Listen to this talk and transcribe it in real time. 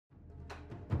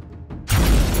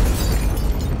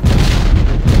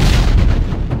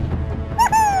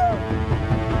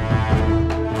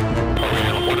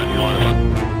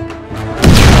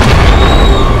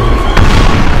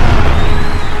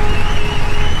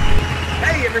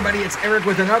everybody, it's Eric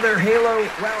with another Halo.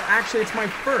 Well, actually, it's my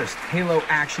first Halo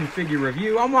action figure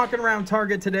review. I'm walking around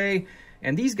Target today,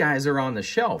 and these guys are on the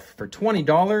shelf. For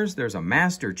 $20, there's a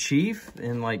Master Chief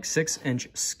in like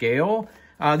 6-inch scale.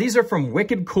 These are from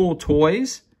Wicked Cool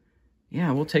Toys. Yeah,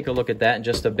 we'll take a look at that in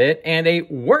just a bit. And a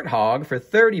Warthog for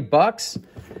 30 bucks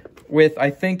with, I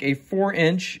think, a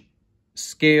 4-inch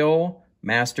scale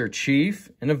Master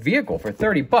Chief in a vehicle for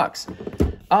 30 bucks.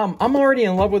 I'm already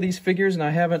in love with these figures, and I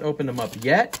haven't opened them up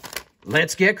yet.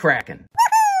 Let's get cracking.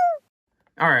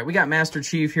 All right, we got Master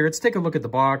Chief here. Let's take a look at the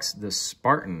box. The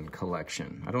Spartan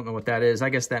collection. I don't know what that is. I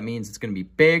guess that means it's going to be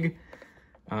big.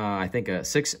 I think a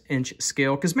 6-inch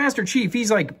scale. Because Master Chief,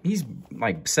 he's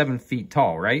like 7 feet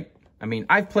tall, right? I mean,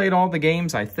 I've played all the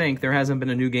games, I think. There hasn't been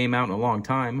a new game out in a long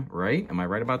time, right? Am I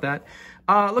right about that?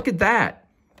 Look at that.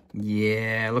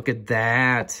 Yeah, look at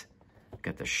that.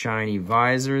 Got the shiny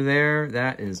visor there.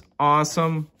 That is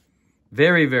awesome.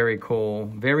 Very, very cool.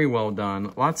 Very well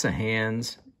done. Lots of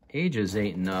hands. Ages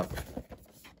 8 and up.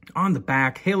 On the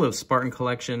back, Halo Spartan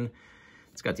collection.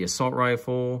 It's got the assault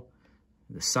rifle,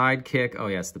 the sidekick. Oh,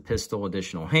 yeah, it's the pistol,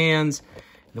 additional hands.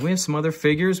 Then we have some other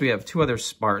figures. We have 2 other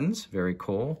Spartans. Very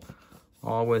cool.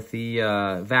 All with the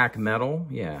vac metal.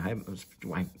 Yeah, I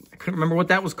couldn't remember what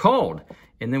that was called.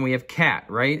 And then we have Kat,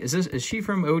 right? Is she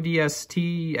from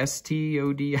ODST,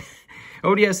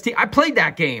 ODST? I played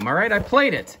that game, all right? I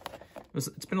played it.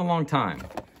 It's been a long time.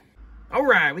 All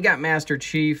right, we got Master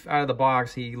Chief out of the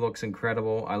box. He looks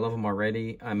incredible. I love him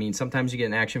already. I mean, sometimes you get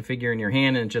an action figure in your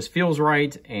hand and it just feels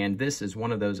right. And this is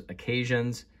one of those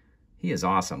occasions. He is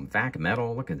awesome. Vac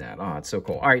metal, look at that. Oh, it's so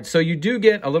cool. All right, so you do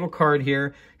get a little card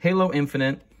here, Halo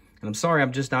Infinite. And I'm sorry,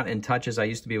 I'm just not in touch as I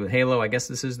used to be with Halo. I guess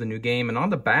this is the new game. And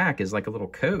on the back is like a little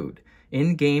code,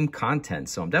 in-game content.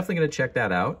 So I'm definitely going to check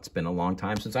that out. It's been a long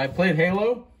time since I've played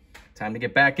Halo. Time to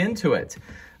get back into it.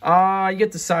 You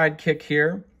get the sidekick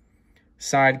here.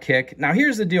 Sidekick. Now,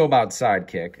 here's the deal about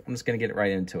sidekick. I'm just going to get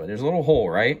right into it. There's a little hole,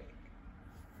 right?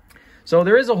 So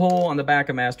there is a hole on the back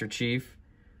of Master Chief.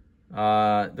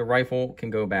 The rifle can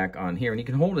go back on here. And he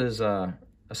can hold his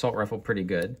assault rifle pretty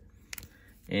good.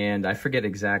 And I forget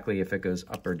exactly if it goes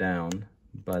up or down.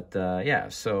 But, yeah,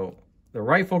 so the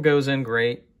rifle goes in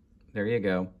great. There you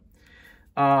go.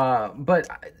 But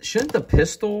shouldn't the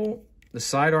pistol, the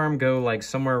sidearm, go, like,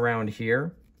 somewhere around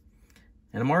here?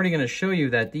 And I'm already going to show you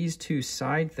that these 2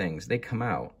 side things, they come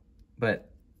out. But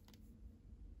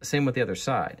same with the other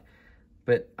side.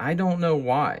 But I don't know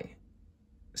why.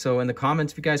 So in the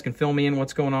comments, if you guys can fill me in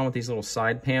what's going on with these little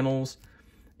side panels.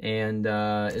 And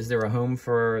is there a home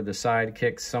for the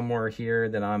sidekick somewhere here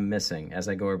that I'm missing as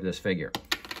I go over this figure?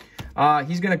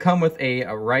 He's going to come with a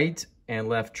right and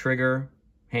left trigger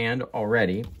hand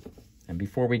already. And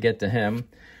before we get to him,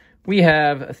 we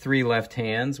have 3 left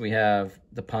hands. We have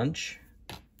the punch.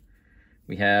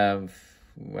 We have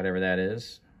whatever that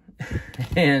is.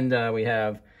 And we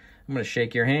have, I'm going to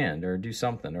shake your hand or do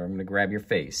something, or I'm going to grab your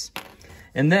face.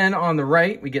 And then on the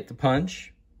right, we get the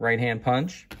punch, right hand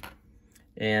punch.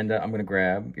 And I'm going to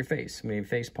grab your face. I'm going to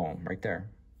face palm right there.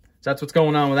 So that's what's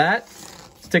going on with that.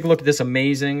 Let's take a look at this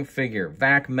amazing figure.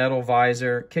 Vac metal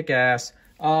visor, kick-ass.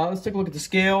 Let's take a look at the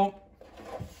scale.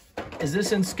 Is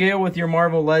this in scale with your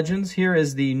Marvel Legends? Here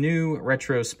is the new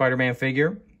retro Spider-Man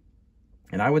figure.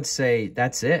 And I would say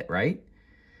that's it, right?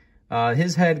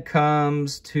 His head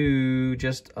comes to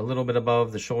just a little bit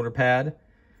above the shoulder pad.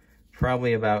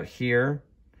 Probably about here.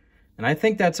 And I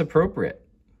think that's appropriate.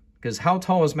 Because how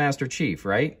tall is Master Chief,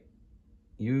 right?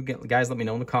 You guys let me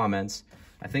know in the comments.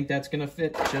 I think that's going to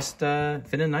fit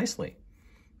fit in nicely.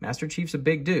 Master Chief's a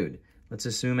big dude. Let's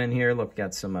just zoom in here. Look, we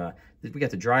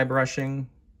got the dry brushing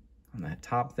on that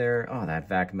top there. Oh, that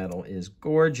vac metal is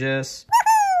gorgeous.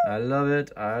 I love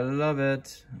it. I love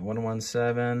it.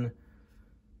 117.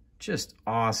 Just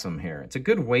awesome here. It's a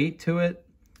good weight to it.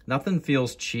 Nothing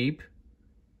feels cheap.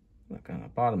 Look on the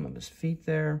bottom of his feet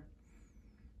there.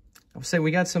 I would say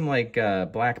we got some like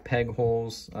black peg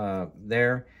holes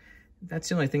there. That's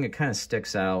the only thing that kind of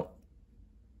sticks out.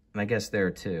 And I guess there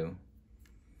too.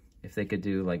 If they could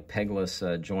do like pegless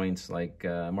joints like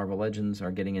Marvel Legends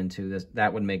are getting into, this,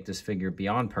 that would make this figure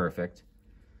beyond perfect.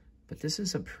 But this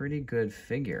is a pretty good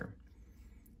figure.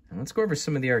 And let's go over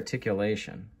some of the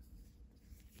articulation.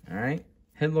 All right.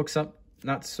 Head looks up,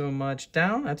 not so much.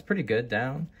 Down, that's pretty good.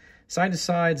 Down. Side to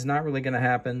side's not really going to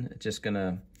happen. It's just going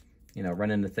to, you know,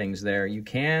 run into things there. You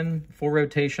can full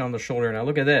rotation on the shoulder. Now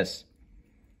look at this.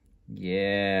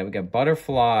 Yeah, we got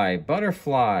butterfly.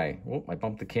 Butterfly. Oh, I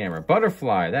bumped the camera.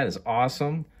 Butterfly. That is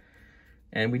awesome.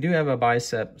 And we do have a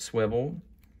bicep swivel.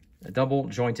 A double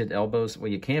jointed elbows.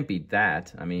 Well, you can't beat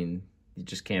that. I mean, you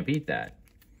just can't beat that.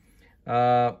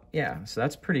 Yeah, so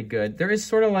that's pretty good. There is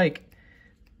sort of like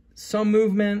some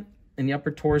movement in the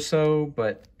upper torso,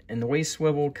 but in the waist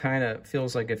swivel kind of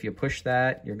feels like if you push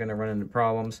that, you're going to run into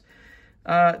problems.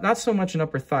 Not so much an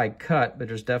upper thigh cut, but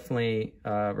there's definitely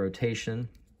rotation.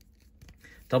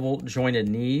 Double jointed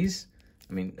knees.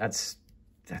 I mean, that's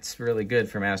really good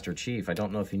for Master Chief. I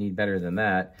don't know if you need better than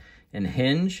that. And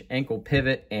hinge, ankle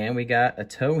pivot, and we got a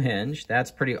toe hinge. That's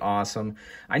pretty awesome.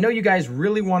 I know you guys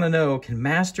really want to know, can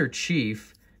Master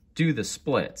Chief do the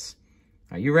splits?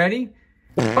 Are you ready?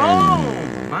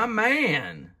 Boom! My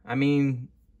man. I mean,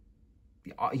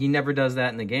 he never does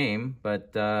that in the game,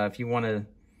 but if you want to,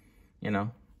 you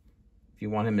know, if you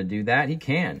want him to do that, he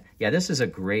can. Yeah, this is a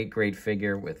great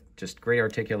figure with just great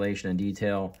articulation and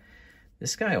detail.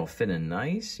 This guy will fit in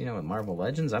nice, you know, with Marvel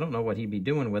Legends. I don't know what he'd be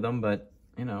doing with him, but,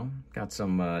 you know, got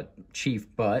some Chief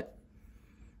butt.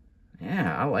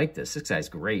 Yeah, I like this. This guy's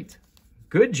great.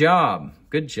 Good job.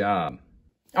 Good job.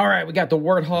 All right, we got the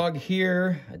Warthog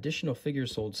here. Additional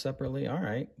figures sold separately. All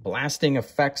right. Blasting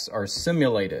effects are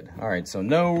simulated. All right, so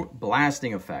no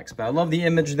blasting effects, but I love the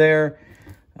image there.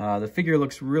 The figure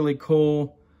looks really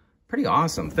cool. Pretty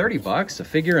awesome. 30 bucks, a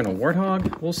figure and a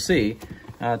Warthog. We'll see.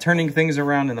 Turning things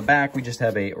around in the back, we just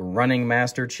have a running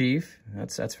Master Chief.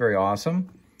 That's very awesome.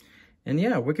 And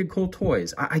yeah, wicked cool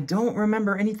toys. I don't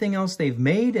remember anything else they've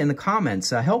made in the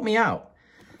comments. Help me out.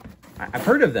 I've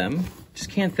heard of them. Just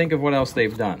can't think of what else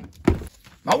they've done.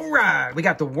 All right, we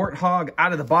got the Warthog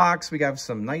out of the box. We got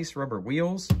some nice rubber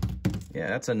wheels. Yeah,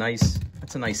 that's a nice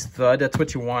thud. That's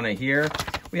what you want to hear.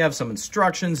 We have some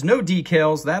instructions, no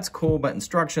decals. That's cool, but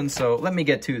instructions. So let me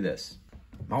get to this.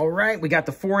 All right, we got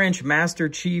the 4-inch Master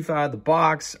Chief out of the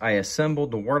box. I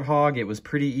assembled the Warthog. It was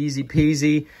pretty easy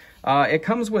peasy. It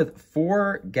comes with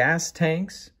 4 gas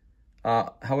tanks.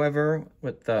 However,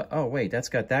 with the, oh wait, that's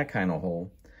got that kind of hole.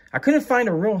 I couldn't find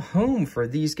a real home for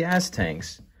these gas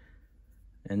tanks.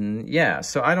 And yeah,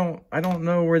 so I don't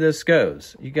know where this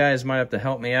goes. You guys might have to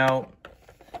help me out.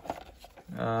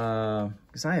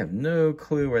 Because I have no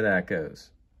clue where that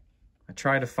goes. I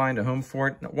tried to find a home for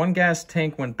it. One gas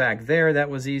tank went back there. That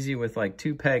was easy with like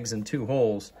 2 pegs and 2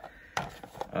 holes.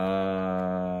 I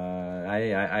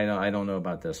don't know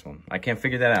about this one. I can't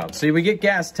figure that out. So we get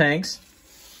gas tanks.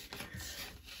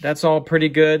 That's all pretty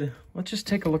good. Let's just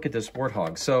take a look at this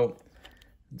Warthog. So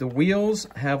the wheels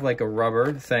have like a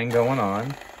rubber thing going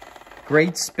on.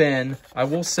 Great spin. I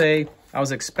will say I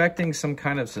was expecting some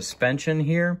kind of suspension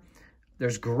here.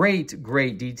 There's great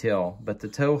detail, but the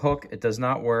tow hook, it does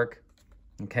not work.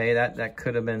 Okay, that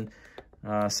could have been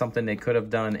something they could have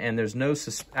done. And there's no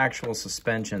actual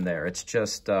suspension there. It's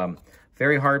just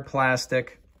very hard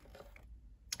plastic.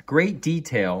 Great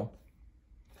detail.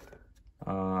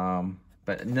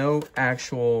 But no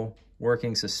actual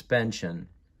working suspension.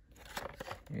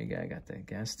 Here you go, I got the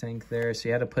gas tank there. So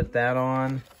you had to put that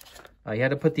on. You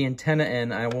had to put the antenna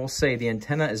in. I will say the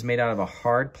antenna is made out of a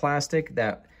hard plastic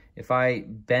that if I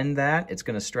bend that, it's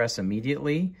going to stress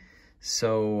immediately.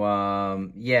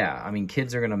 So, yeah, I mean,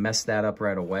 kids are going to mess that up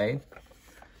right away.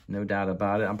 No doubt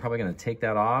about it. I'm probably going to take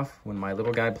that off when my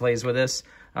little guy plays with this.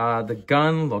 The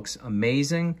gun looks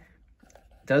amazing.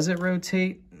 Does it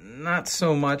rotate? Not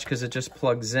so much because it just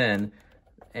plugs in.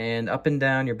 And up and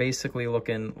down, you're basically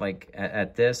looking like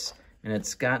at this, and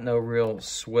it's got no real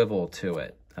swivel to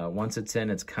it. Once it's in,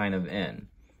 it's kind of in.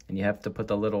 And you have to put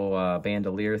the little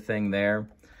bandolier thing there.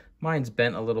 Mine's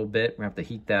bent a little bit. We have to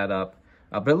heat that up.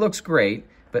 But it looks great.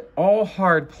 But all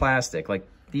hard plastic. Like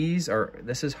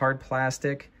this is hard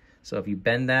plastic. So if you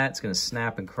bend that, it's going to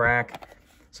snap and crack.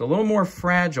 So a little more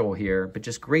fragile here, but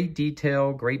just great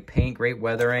detail, great paint, great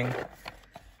weathering.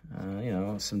 You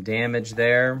know, some damage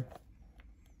there.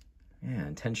 Yeah,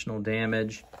 intentional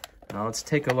damage. Now let's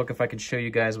take a look if I can show you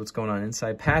guys what's going on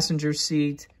inside. Passenger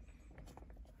seat.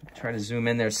 Try to zoom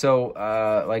in there. So,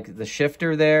 like the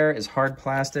shifter there is hard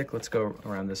plastic. Let's go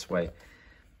around this way.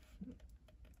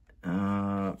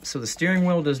 So the steering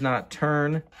wheel does not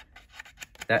turn.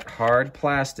 That hard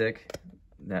plastic,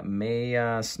 that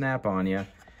may snap on you.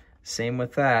 Same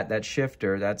with that. That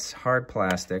shifter, that's hard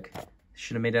plastic.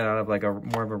 Should have made it out of like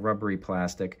more of a rubbery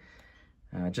plastic.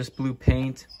 Just blue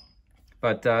paint.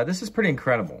 But this is pretty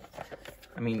incredible.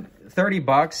 I mean, 30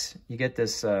 bucks, you get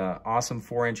this awesome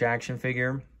 4-inch action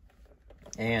figure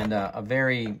and a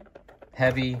very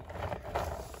heavy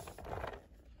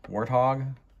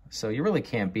Warthog. So you really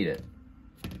can't beat it.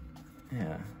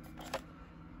 Yeah.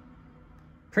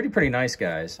 Pretty nice,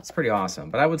 guys. It's pretty awesome.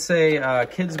 But I would say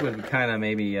kids would kind of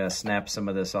maybe snap some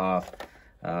of this off.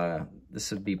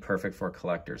 This would be perfect for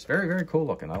collectors. Very cool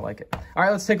looking. I like it. All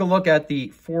right, let's take a look at the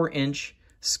 4-inch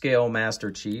scale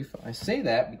Master Chief. I say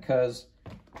that because,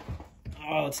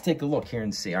 Oh, let's take a look here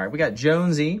and see. All right, we got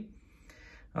Jonesy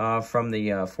from the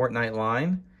Fortnite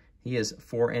line. He is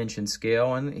 4-inch in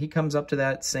scale, and he comes up to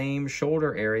that same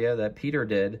shoulder area that Peter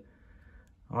did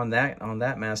on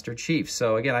that Master Chief.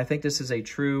 So again, I think this is a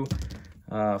true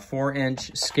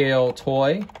 4-inch scale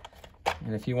toy.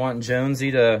 And if you want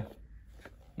Jonesy to,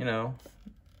 you know,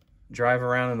 drive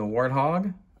around in the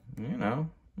Warthog, you know,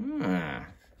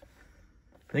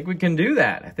 I think we can do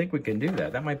that. I think we can do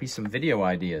that. That might be some video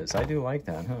ideas. I do like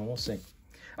that. Huh? We'll see.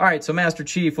 All right, so Master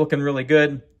Chief looking really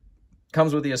good.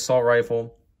 Comes with the assault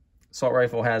rifle. Assault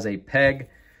rifle has a peg.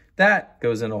 That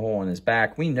goes in a hole in his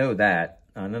back. We know that.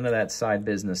 None of that side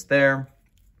business there.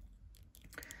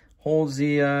 Holds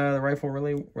the rifle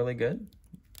really, really good.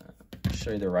 I'll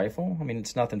show you the rifle. I mean,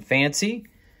 it's nothing fancy.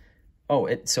 Oh,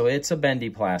 so it's a bendy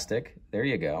plastic. There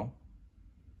you go.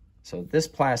 So this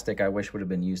plastic, I wish would have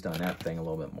been used on that thing a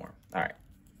little bit more. All right.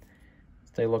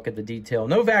 Let's take a look at the detail.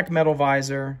 No vac metal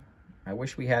visor. I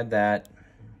wish we had that.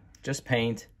 Just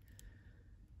paint.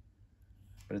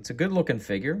 But it's a good-looking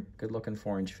figure. Good-looking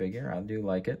 4-inch figure. I do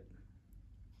like it.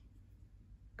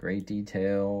 Great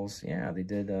details. Yeah, they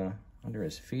did under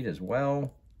his feet as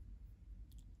well.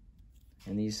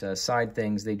 And these side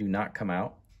things, they do not come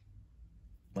out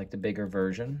like the bigger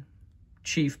version.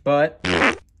 Chief butt.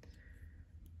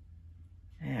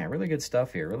 Yeah, really good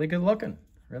stuff here. Really good looking.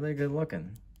 Really good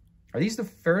looking. Are these the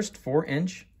first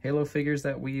 4-inch Halo figures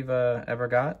that we've ever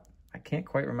got? I can't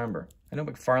quite remember. I know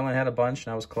McFarlane had a bunch,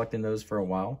 and I was collecting those for a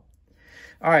while.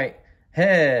 All right,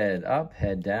 head up,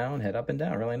 head down, head up and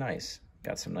down. Really nice.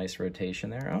 Got some nice rotation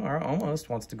there. Oh, almost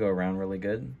wants to go around really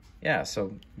good. Yeah,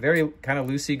 so very kind of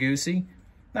loosey-goosey.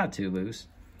 Not too loose.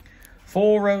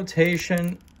 Full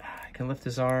rotation. I can lift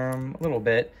his arm a little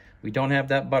bit. We don't have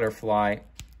that butterfly.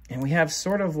 And we have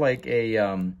sort of like a,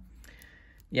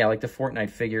 yeah, like the Fortnite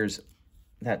figures,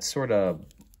 that sort of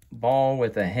ball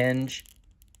with a hinge,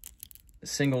 a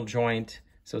single joint.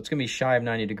 So it's going to be shy of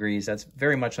 90 degrees. That's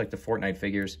very much like the Fortnite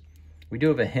figures. We do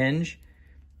have a hinge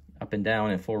up and down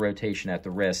and full rotation at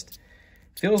the wrist.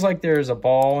 Feels like there's a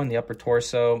ball in the upper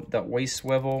torso. That waist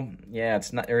swivel, yeah,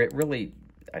 it's not, it really,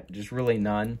 just really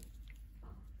none.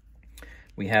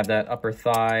 We have that upper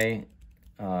thigh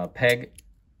peg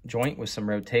joint with some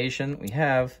rotation. We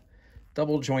have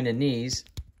double jointed knees,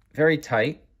 very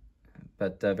tight,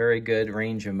 but very good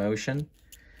range of motion.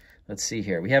 Let's see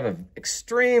here. We have an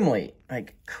extremely,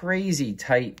 like, crazy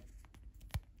tight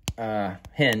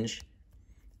hinge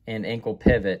and ankle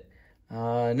pivot.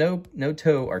 No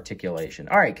toe articulation.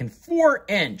 All right, can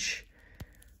 4-inch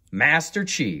Master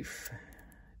Chief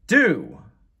do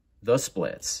the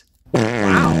splits?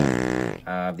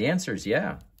 Wow. The answer is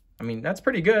yeah. I mean, that's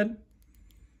pretty good.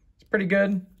 It's pretty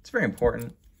good. It's very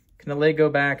important. Can the leg go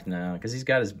back? No, because he's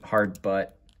got his hard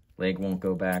butt. Leg won't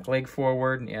go back. Leg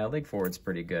forward? Yeah, leg forward's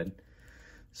pretty good.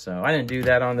 So I didn't do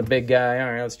that on the big guy. All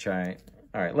right, let's try it.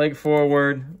 All right, leg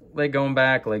forward, leg going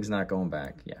back, leg's not going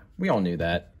back. Yeah, we all knew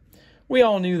that. We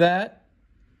all knew that.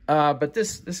 But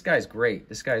this guy's great.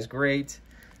 This guy's great.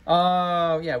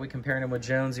 Yeah, we compared him with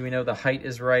Jonesy. We know the height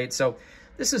is right. So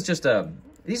this is just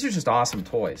these are just awesome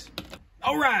toys.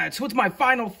 All right, so what's my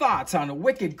final thoughts on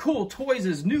Wicked Cool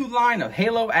Toys' new line of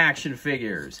Halo action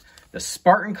figures? The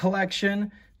Spartan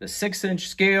collection, the 6-inch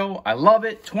scale. I love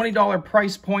it. $20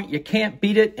 price point. You can't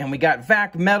beat it. And we got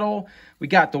vac metal. We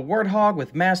got the Warthog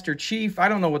with Master Chief. I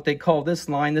don't know what they call this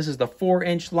line. This is the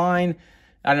 4-inch line.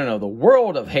 I don't know, the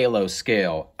World of Halo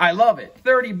scale. I love it.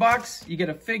 30 bucks. You get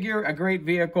a figure, a great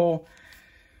vehicle.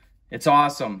 It's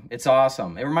awesome. It's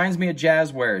awesome. It reminds me of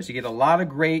Jazzwares. You get a lot of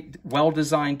great,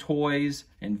 well-designed toys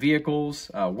and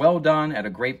vehicles, well done at a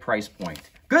great price point.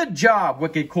 Good job,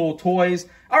 Wicked Cool Toys.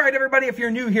 All right, everybody, if you're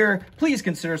new here, please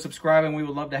consider subscribing. We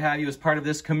would love to have you as part of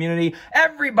this community.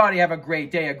 Everybody have a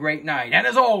great day, a great night. And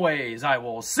as always, I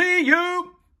will see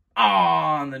you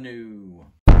on the new.